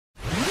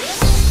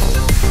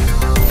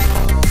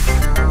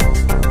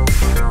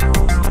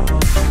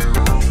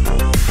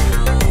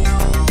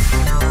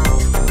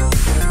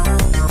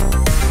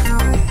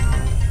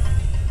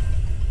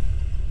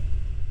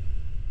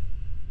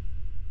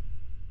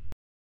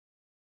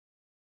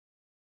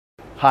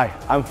Hi,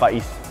 I'm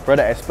Faiz,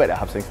 product expert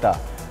at Star.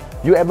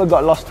 You ever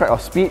got lost track of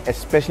speed,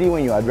 especially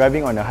when you are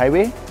driving on the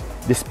highway?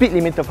 The speed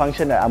limiter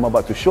function that I'm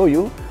about to show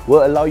you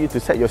will allow you to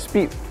set your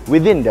speed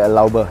within the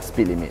allowable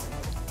speed limit.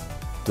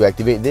 To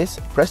activate this,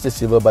 press the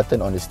silver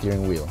button on the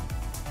steering wheel.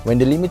 When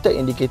the limiter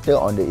indicator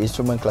on the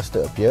instrument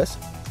cluster appears,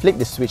 flick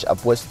the switch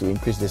upwards to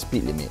increase the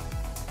speed limit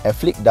and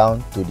flick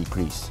down to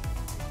decrease.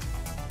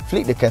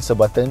 Flick the cancel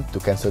button to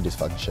cancel this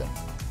function.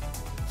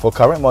 For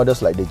current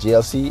models like the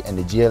GLC and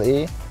the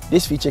GLA,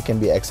 this feature can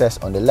be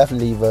accessed on the left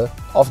lever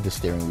of the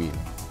steering wheel.